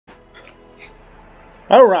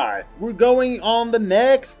Alright, we're going on the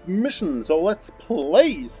next mission, so let's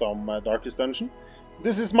play some Darkest Dungeon.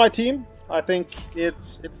 This is my team. I think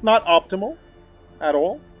it's not optimal at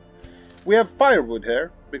all. We have firewood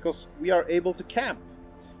here because we are able to camp.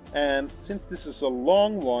 And since this is a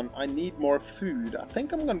long one, I need more food. I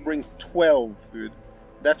think I'm gonna bring 12 food.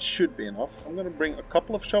 That should be enough. I'm gonna bring a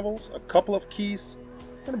couple of shovels, a couple of keys.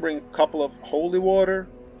 I'm gonna bring a couple of holy water,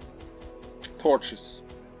 torches.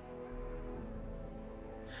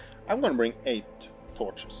 I'm gonna bring 8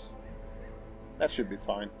 torches. That should be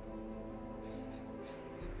fine.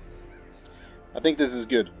 I think this is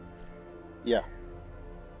good. Yeah.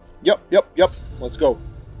 Yep. Let's go.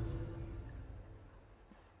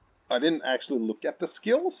 I didn't actually look at the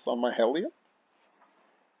skills on my Hellion,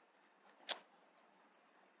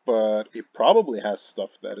 but it probably has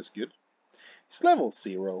stuff that is good. He's level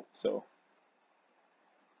 0, so.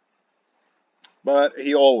 But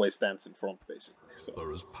he always stands in front, basically. So.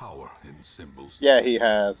 There is power in symbols. Yeah, he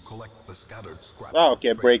has. Collect the scattered scraps. Oh,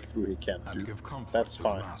 okay, breakthrough he can't do. That's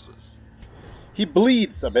fine. He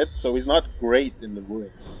bleeds a bit, so he's not great in the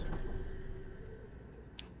ruins.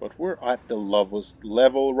 But we're at the lowest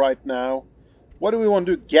level right now. What do we want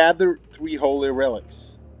to do? Gather 3 holy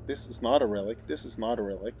relics. This is not a relic. This is not a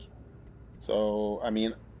relic. So, I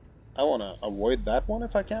mean, I want to avoid that one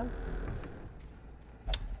if I can.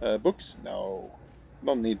 Books? No.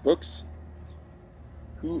 Don't need books.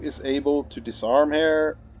 Who is able to disarm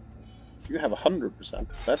here? You have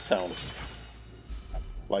 100%. That sounds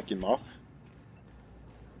like enough.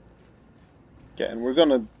 Okay, and we're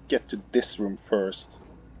gonna get to this room first.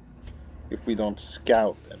 If we don't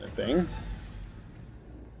scout anything.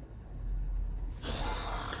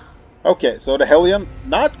 Okay, so the Hellion,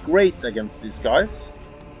 not great against these guys.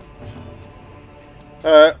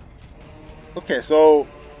 Okay, so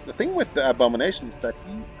the thing with the Abomination is that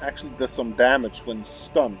he actually does some damage when he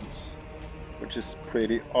stuns, which is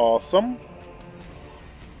pretty awesome.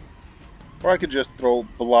 Or I could just throw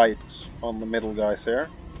Blight on the middle guys here.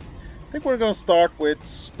 I think we're gonna start with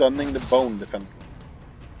stunning the Bone Defender.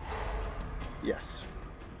 Yes.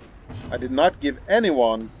 I did not give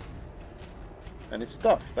anyone any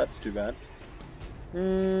stuff. That's too bad.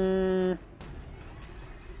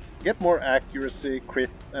 Get more accuracy,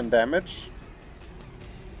 crit, and damage.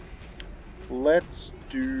 Let's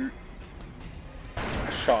do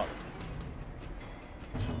a shot.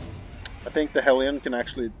 I think the Hellion can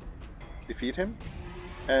actually defeat him.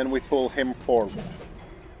 And we pull him forward.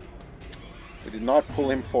 We did not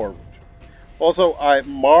pull him forward. Also, I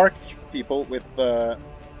mark people with that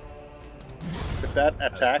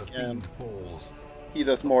attack, and he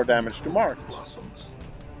does more damage to marked.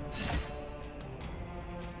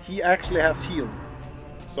 He actually has heal,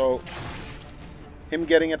 so him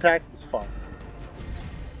getting attacked is fine.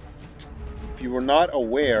 If you were not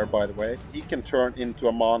aware, by the way, he can turn into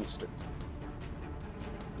a monster.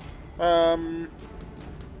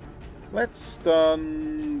 Let's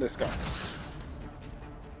stun this guy.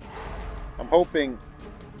 I'm hoping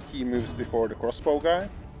he moves before the crossbow guy.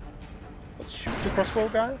 Let's shoot the crossbow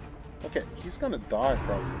guy. Okay, he's gonna die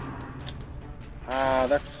probably.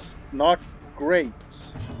 That's not great.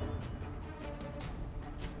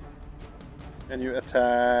 And you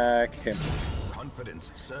attack him.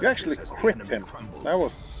 You actually crit him. That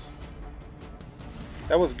was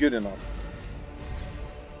good enough.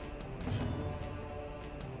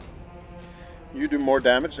 You do more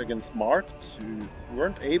damage against marked. You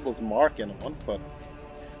weren't able to mark anyone, but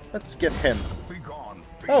let's get him.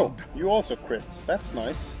 Oh, you also crit. That's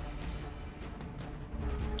nice.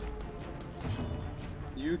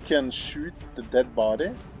 You can shoot the dead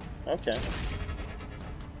body. Okay.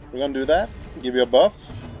 We're gonna do that. Give you a buff.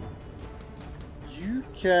 You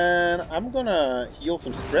can... I'm gonna heal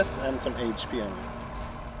some stress and some HP on you.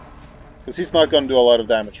 Because he's not gonna do a lot of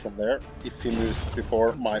damage from there if he moves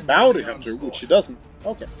before my bounty hunter, which he doesn't.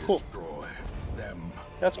 Okay, cool.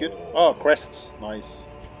 That's good. Oh, crests. Nice.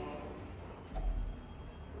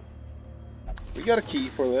 We got a key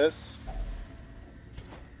for this.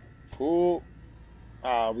 Cool.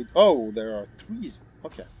 Oh, there are 3.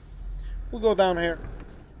 Okay. We'll go down here.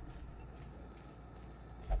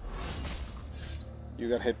 You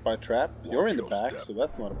got hit by trap. You're in the back, so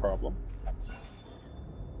that's not a problem.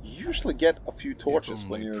 You usually get a few torches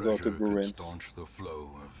when you go to ruins. The flow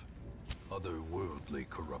of otherworldly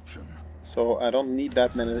corruption. So I don't need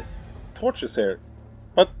that many torches here.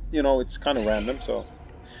 But, you know, it's kind of random, so...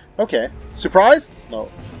 Okay. Surprised? No.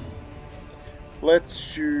 Let's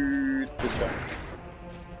shoot this guy.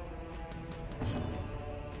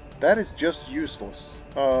 That is just useless.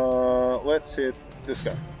 Let's hit this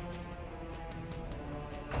guy.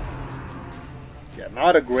 Yeah,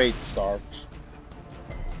 not a great start.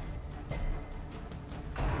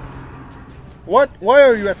 What? Why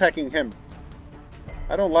are you attacking him?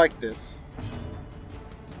 I don't like this.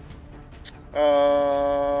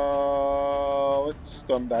 Let's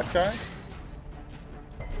stun that guy.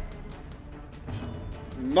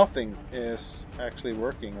 Nothing is actually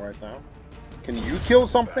working right now. Can you kill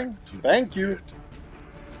something? Thank you.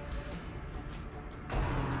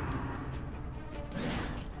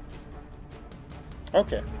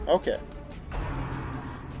 Okay, okay.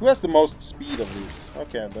 Who has the most speed of these?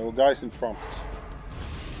 Okay, the guys in front.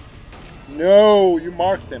 No, you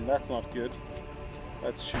marked him. That's not good.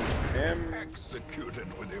 Let's shoot him. Executed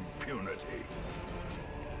with impunity.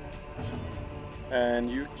 And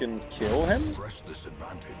you can kill him? Press this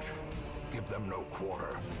advantage. Give them no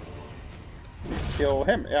quarter. Kill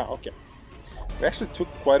him. Yeah, okay. We actually took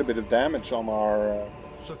quite a bit of damage on our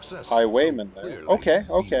Success highwayman so there. Okay,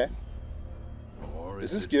 okay. Or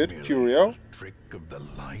This is is it good. merely Curio. a trick of the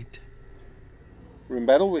light? Room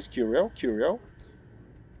battle with Curio. Curio.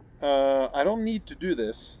 I don't need to do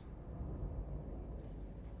this.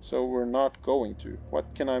 So we're not going to.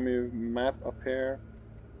 What can I move? Map up here.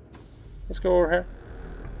 Let's go over here.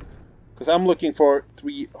 Because I'm looking for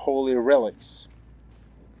 3 holy relics.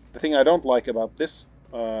 The thing I don't like about this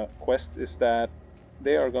quest is that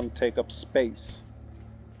they are going to take up space.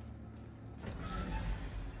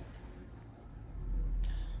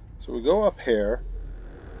 So we go up here.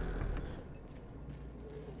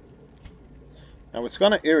 Now it's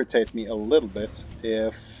going to irritate me a little bit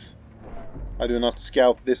if I do not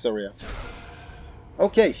scout this area.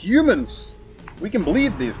 Okay, humans! We can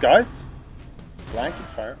bleed these guys. Blanket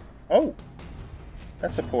fire. Oh!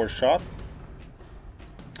 That's a poor shot.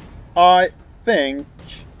 I think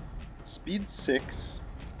speed 6.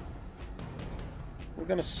 We're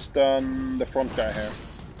gonna stun the front guy here.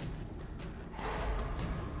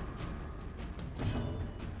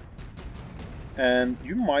 And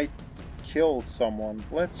you might kill someone.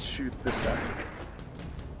 Let's shoot this guy.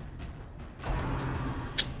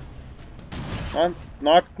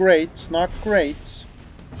 Not great, not great.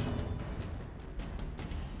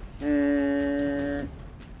 I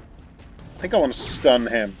think I want to stun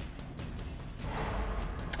him.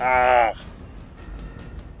 Ah.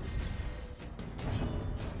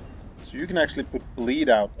 So you can actually put bleed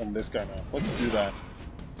out on this guy now. Let's do that.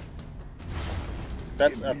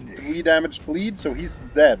 That's a 3 damage bleed, so he's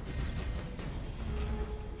dead.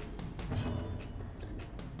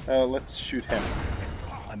 Let's shoot him.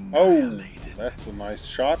 Oh, that's a nice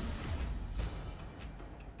shot.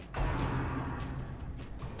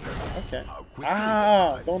 Okay.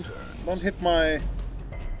 Ah, don't hit my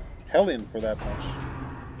Hellion for that much.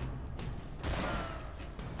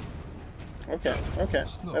 Okay, okay,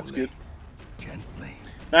 that's good.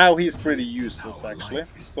 Now he's pretty useless actually,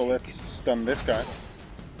 so let's stun this guy.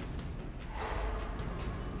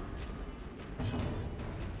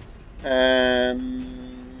 And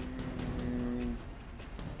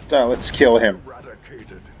let's kill him.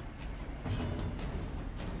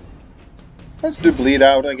 Let's do bleed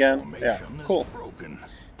out again. Yeah, cool.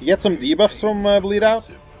 You get some debuffs from bleed out,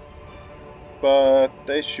 but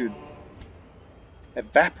they should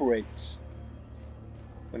evaporate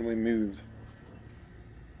when we move.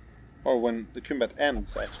 Or when the combat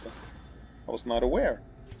ends, actually. I was not aware.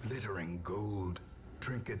 Glittering gold,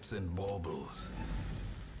 trinkets and baubles.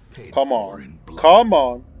 Come on. Come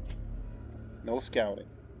on. No scouting.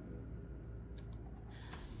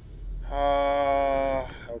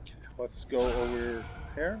 Okay, let's go over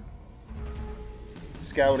here.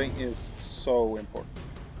 Scouting is so important.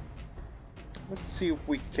 Let's see if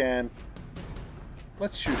we can...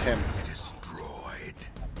 Let's shoot him. Destroyed.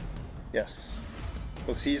 Yes.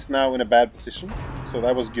 Because he's now in a bad position, so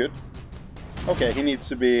that was good. Okay, he needs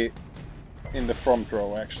to be in the front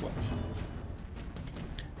row, actually.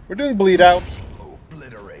 We're doing bleed out.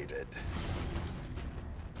 Obliterated.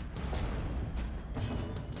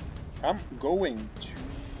 I'm going to...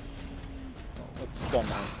 Oh, let's stun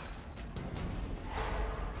him.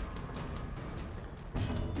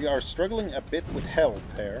 We are struggling a bit with health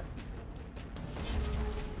here.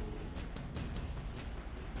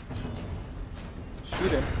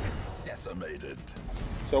 Shoot him. Decimated.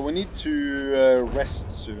 So we need to rest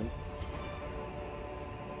soon.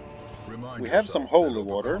 We have some holy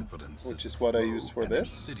water, which is what I use for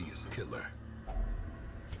this. Killer.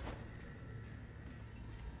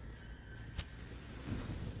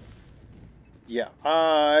 Yeah,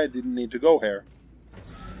 I didn't need to go here.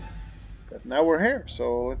 But now we're here,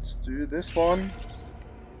 so let's do this one.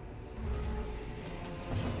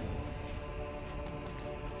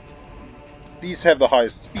 these have the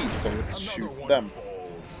highest speed, so let's Another shoot one them. falls.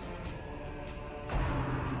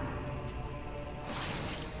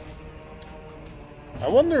 I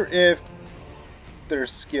wonder if their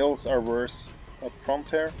skills are worse up front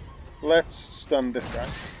here. Let's stun this guy.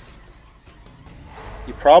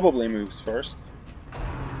 He probably moves first.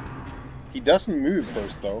 He doesn't move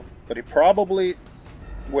first though, but he probably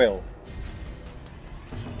will.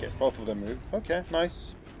 Okay, both of them move. Okay,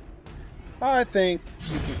 nice. I think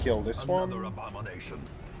you can kill this Another one. abomination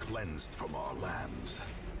cleansed from our lands.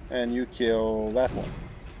 And you kill that one.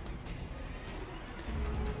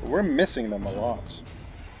 We're missing them a lot.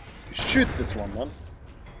 Shoot this one then.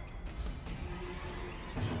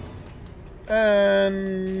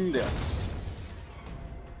 And yeah.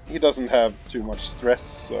 He doesn't have too much stress,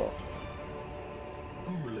 so.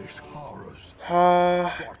 Ghoulish horrors.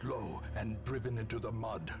 Uh, Brought low and driven into the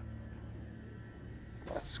mud.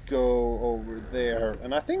 let's go over there.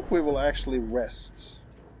 And I think we will actually rest.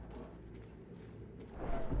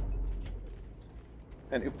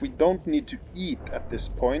 And if we don't need to eat at this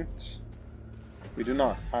point, we do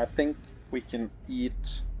not. I think we can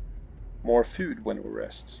eat more food when we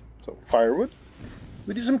rest. So firewood.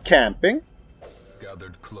 We do some camping.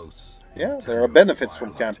 Gathered close. Yeah, there are benefits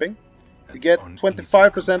from camping. You get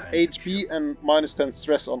 25% HP and minus 10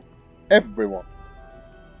 stress on everyone.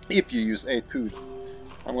 If you use 8 food.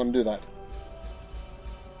 I'm gonna do that.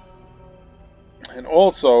 And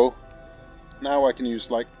also, now I can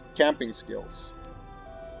use like camping skills.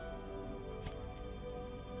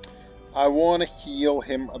 I want to heal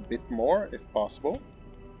him a bit more if possible.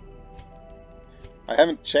 I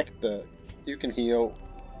haven't checked the... You can heal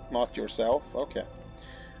not yourself. Okay.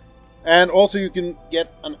 And also you can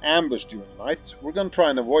get an ambush during night. We're gonna try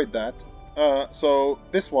and avoid that. So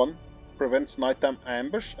this one prevents nighttime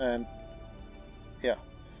ambush and yeah,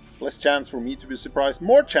 less chance for me to be surprised,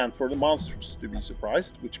 more chance for the monsters to be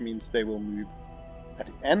surprised, which means they will move at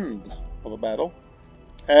the end of a battle.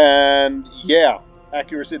 And yeah,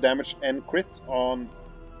 accuracy, damage and crit on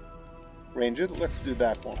ranged. Let's do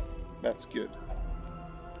that one. That's good.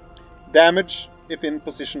 Damage if in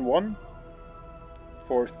position 1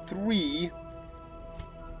 for 3.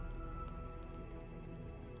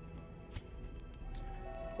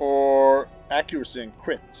 Or accuracy and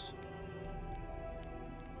crit.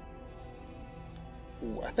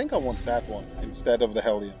 Ooh, I think I want that one instead of the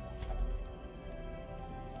Hellion.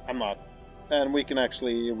 I'm not. And we can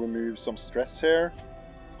actually remove some stress here.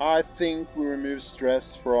 I think we remove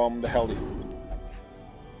stress from the Hellion.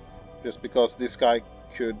 Just because this guy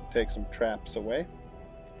could take some traps away.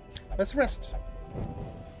 Let's rest.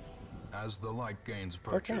 As the light gains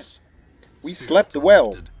purchase, We spirits slept are well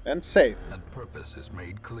lifted, and safe. and purpose is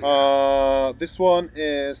made clear. This one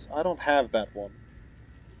is... I don't have that one.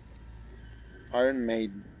 Iron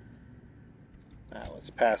Maiden. Let's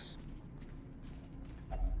pass.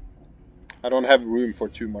 I don't have room for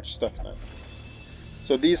too much stuff now.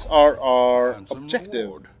 So these are our Handsome objective.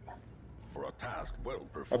 reward for a task well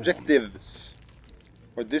performed. Objectives.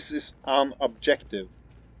 Or this is an objective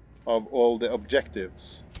of all the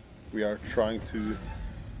objectives we are trying to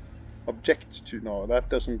object to. No, that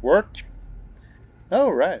doesn't work. Oh,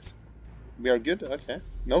 right. We are good? Okay.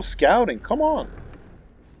 No scouting, come on.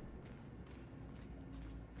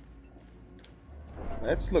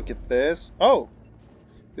 Let's look at this. Oh,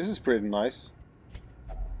 this is pretty nice.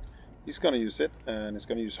 He's gonna use it, and he's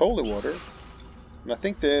gonna use holy water. And I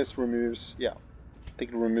think this removes, yeah, I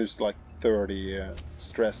think it removes like 30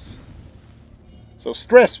 stress. So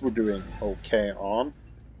stress we're doing okay on.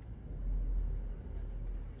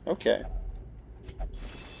 Okay.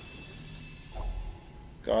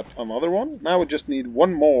 Got another one. Now we just need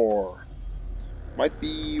one more. Might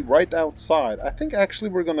be right outside. I think actually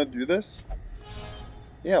we're gonna do this.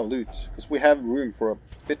 Yeah, loot. Because we have room for a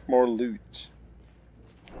bit more loot.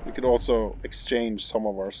 We could also exchange some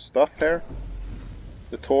of our stuff here.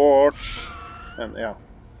 The torch. And yeah.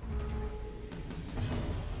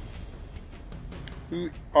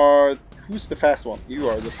 Who's the fast one? You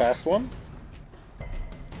are the fast one.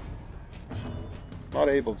 Not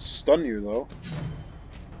able to stun you though.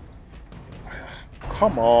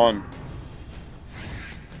 Come on.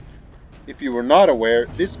 If you were not aware,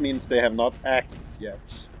 this means they have not acted yet.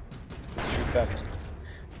 Shoot that.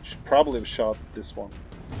 Should probably have shot this one.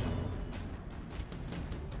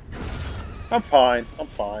 I'm fine. I'm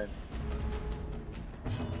fine.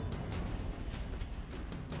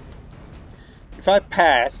 If I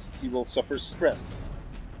pass, he will suffer stress.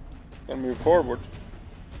 Gonna move forward.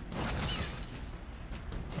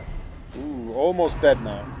 Ooh, almost dead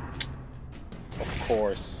now. Of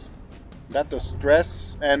course. That does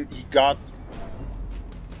stress, and he got...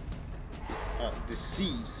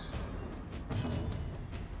 disease.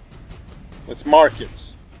 Let's mark it.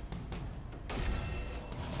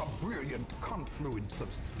 A brilliant confluence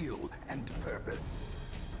of skill and purpose.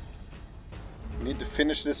 We need to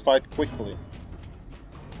finish this fight quickly.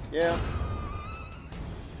 Yeah.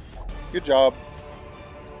 Good job.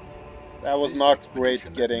 That was not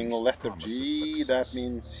great getting lethargy. That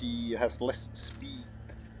means he has less speed.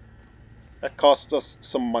 That cost us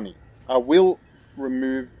some money. I will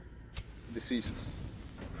remove diseases.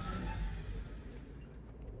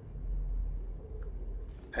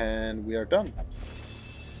 And we are done.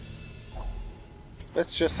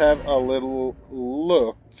 Let's just have a little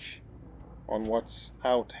look on what's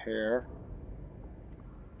out here.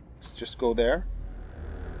 Let's just go there.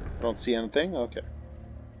 I don't see anything. Okay.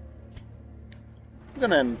 I'm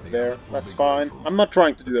gonna end there. That's fine. I'm not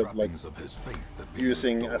trying to do it like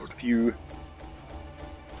using as few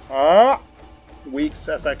weeks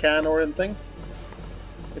as I can or anything.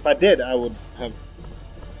 If I did, I would have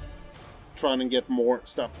trying to get more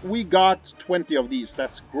stuff. We got 20 of these.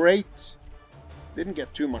 That's great. Didn't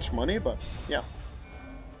get too much money, but yeah.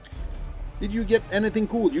 Did you get anything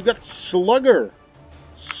cool? You got Slugger.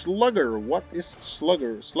 Slugger. What is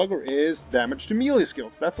Slugger? Slugger is damage to melee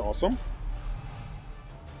skills. That's awesome.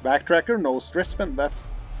 Backtracker, no stress spend. That's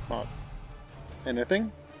not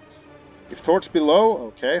anything. If torch below,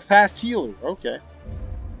 okay. Fast healer, okay.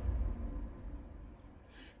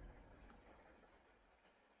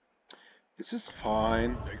 This is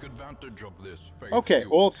fine. Take advantage of this, okay,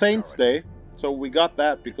 All Saints Day. So we got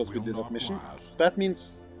that because we did that mission. That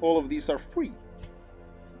means all of these are free.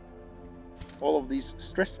 All of these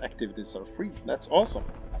stress activities are free. That's awesome.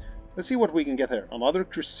 Let's see what we can get here. Another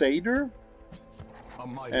Crusader.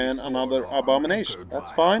 And another Abomination.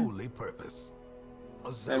 That's fine.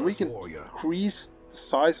 And we can increase the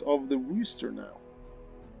size of the Rooster now.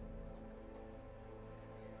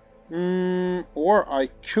 Or I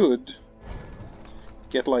could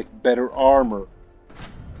get like better armor.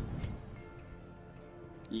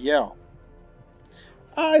 Yeah.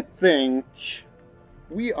 I think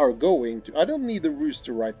we are going to... I don't need the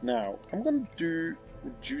Rooster right now. I'm going to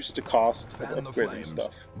reduce the cost of upgrading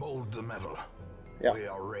stuff. Mold the metal. Yeah. We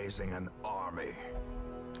are raising an army.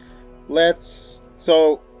 Let's...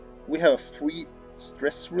 So, we have a free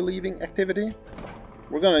stress relieving activity.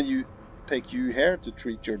 We're gonna take you here to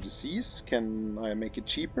treat your disease. Can I make it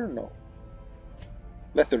cheaper? No.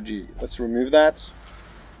 Lethargy. Let's remove that.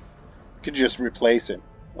 Could just replace him.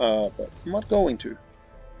 But I'm not going to.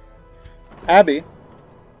 Abby.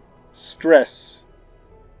 Stress.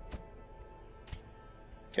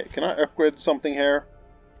 Okay, can I upgrade something here?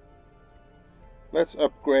 Let's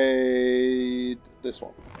upgrade this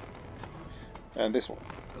one. And this one.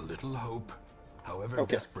 A little hope, however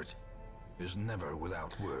desperate, is never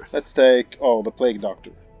without worth. Let's take... Oh, the Plague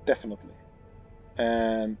Doctor. Definitely.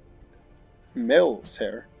 And... Mills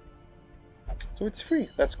here. So it's free.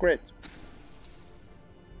 That's great.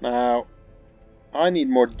 Now, I need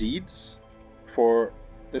more deeds for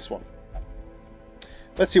this one.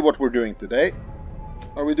 Let's see what we're doing today.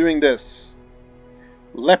 Are we doing this?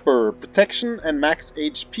 Leper, protection and max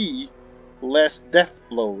HP, less death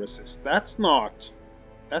blow resist. That's not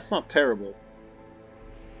terrible.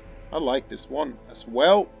 I like this one as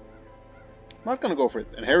well. Not gonna go for it.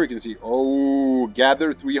 And here we can see, oh,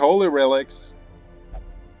 gather 3 holy relics.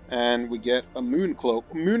 And we get a moon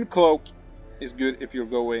cloak. Moon cloak is good if you're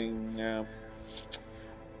going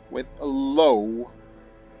with a low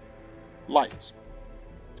light.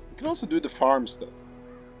 You can also do the farm stuff.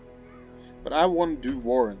 But I want to do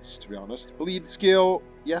warrants, to be honest. Bleed skill,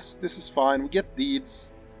 yes, this is fine. We get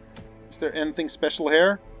deeds. Is there anything special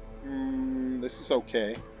here? This is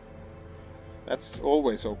okay. That's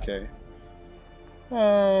always okay.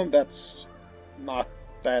 That's not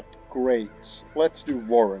that great. Let's do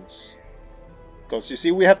warrants. Because you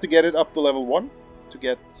see, we have to get it up to level 1 to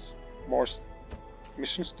get more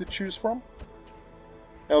missions to choose from.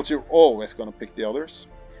 Else you're always gonna pick the others.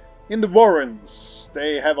 In the warrants,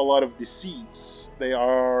 they have a lot of disease. They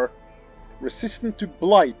are resistant to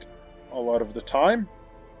blight a lot of the time.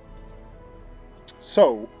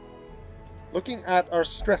 So, looking at our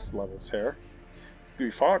stress levels here,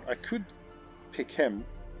 Guifard, I could pick him.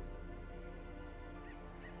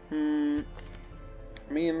 I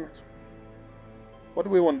mean, what do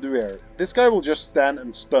we want to do here? This guy will just stand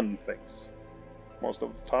and stun things most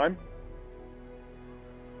of the time.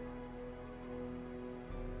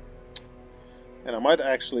 And I might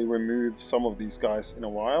actually remove some of these guys in a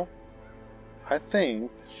while. I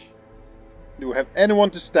think... Do we have anyone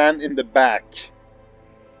to stand in the back?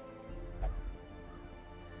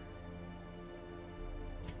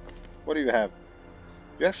 What do you have?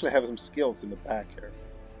 You actually have some skills in the back here.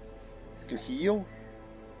 You can heal.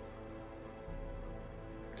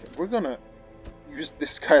 Okay, we're gonna use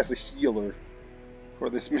this guy as a healer for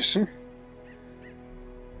this mission.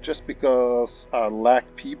 Just because I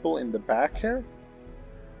lack people in the back here.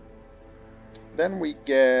 Then we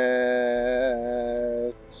get...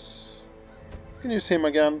 We can use him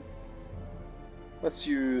again. Let's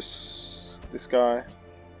use this guy.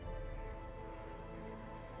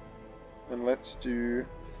 And let's do...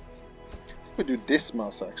 we do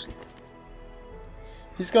Dismas actually.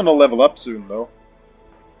 He's gonna level up soon though.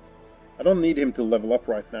 I don't need him to level up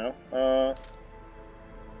right now.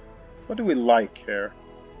 What do we like here?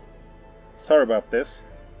 Sorry about this.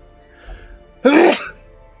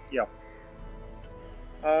 Yeah.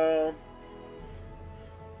 I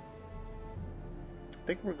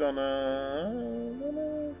think we're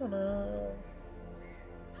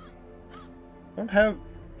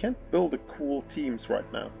can't build a cool teams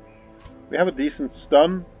right now. We have a decent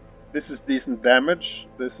stun. This is decent damage.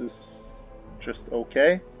 This is just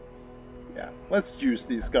okay. Yeah, let's use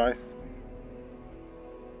these guys.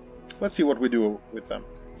 Let's see what we do with them.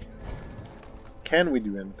 Can we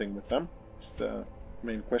do anything with them? Is the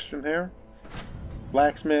main question here.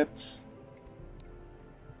 Blacksmiths.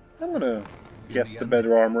 I'm gonna get the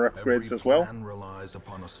better armor upgrades as well.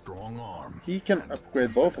 He can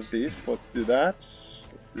upgrade both of these. Let's do that.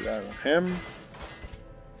 Let's do that on him.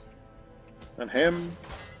 And him.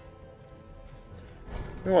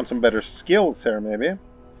 We want some better skills here, maybe.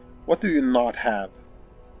 What do you not have?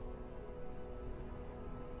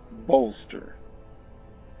 Bolster.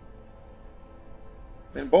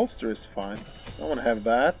 I mean, bolster is fine. I want to have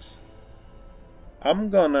that. I'm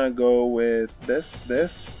gonna go with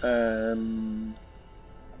this, and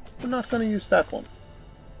we're not gonna use that one.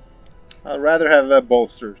 I'd rather have a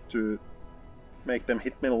bolster to make them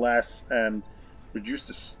hit me less and reduce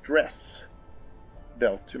the stress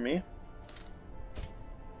dealt to me.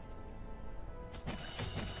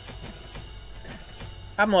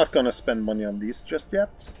 I'm not gonna spend money on these just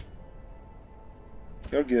yet.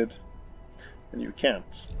 You're good. And you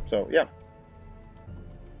can't. So, yeah.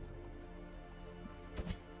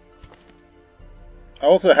 I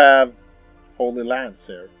also have Holy Lance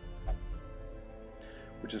here,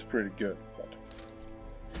 which is pretty good. But...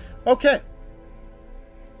 okay.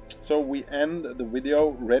 So we end the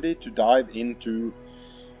video ready to dive into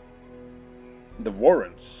the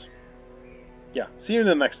warrants. Yeah, see you in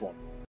the next one.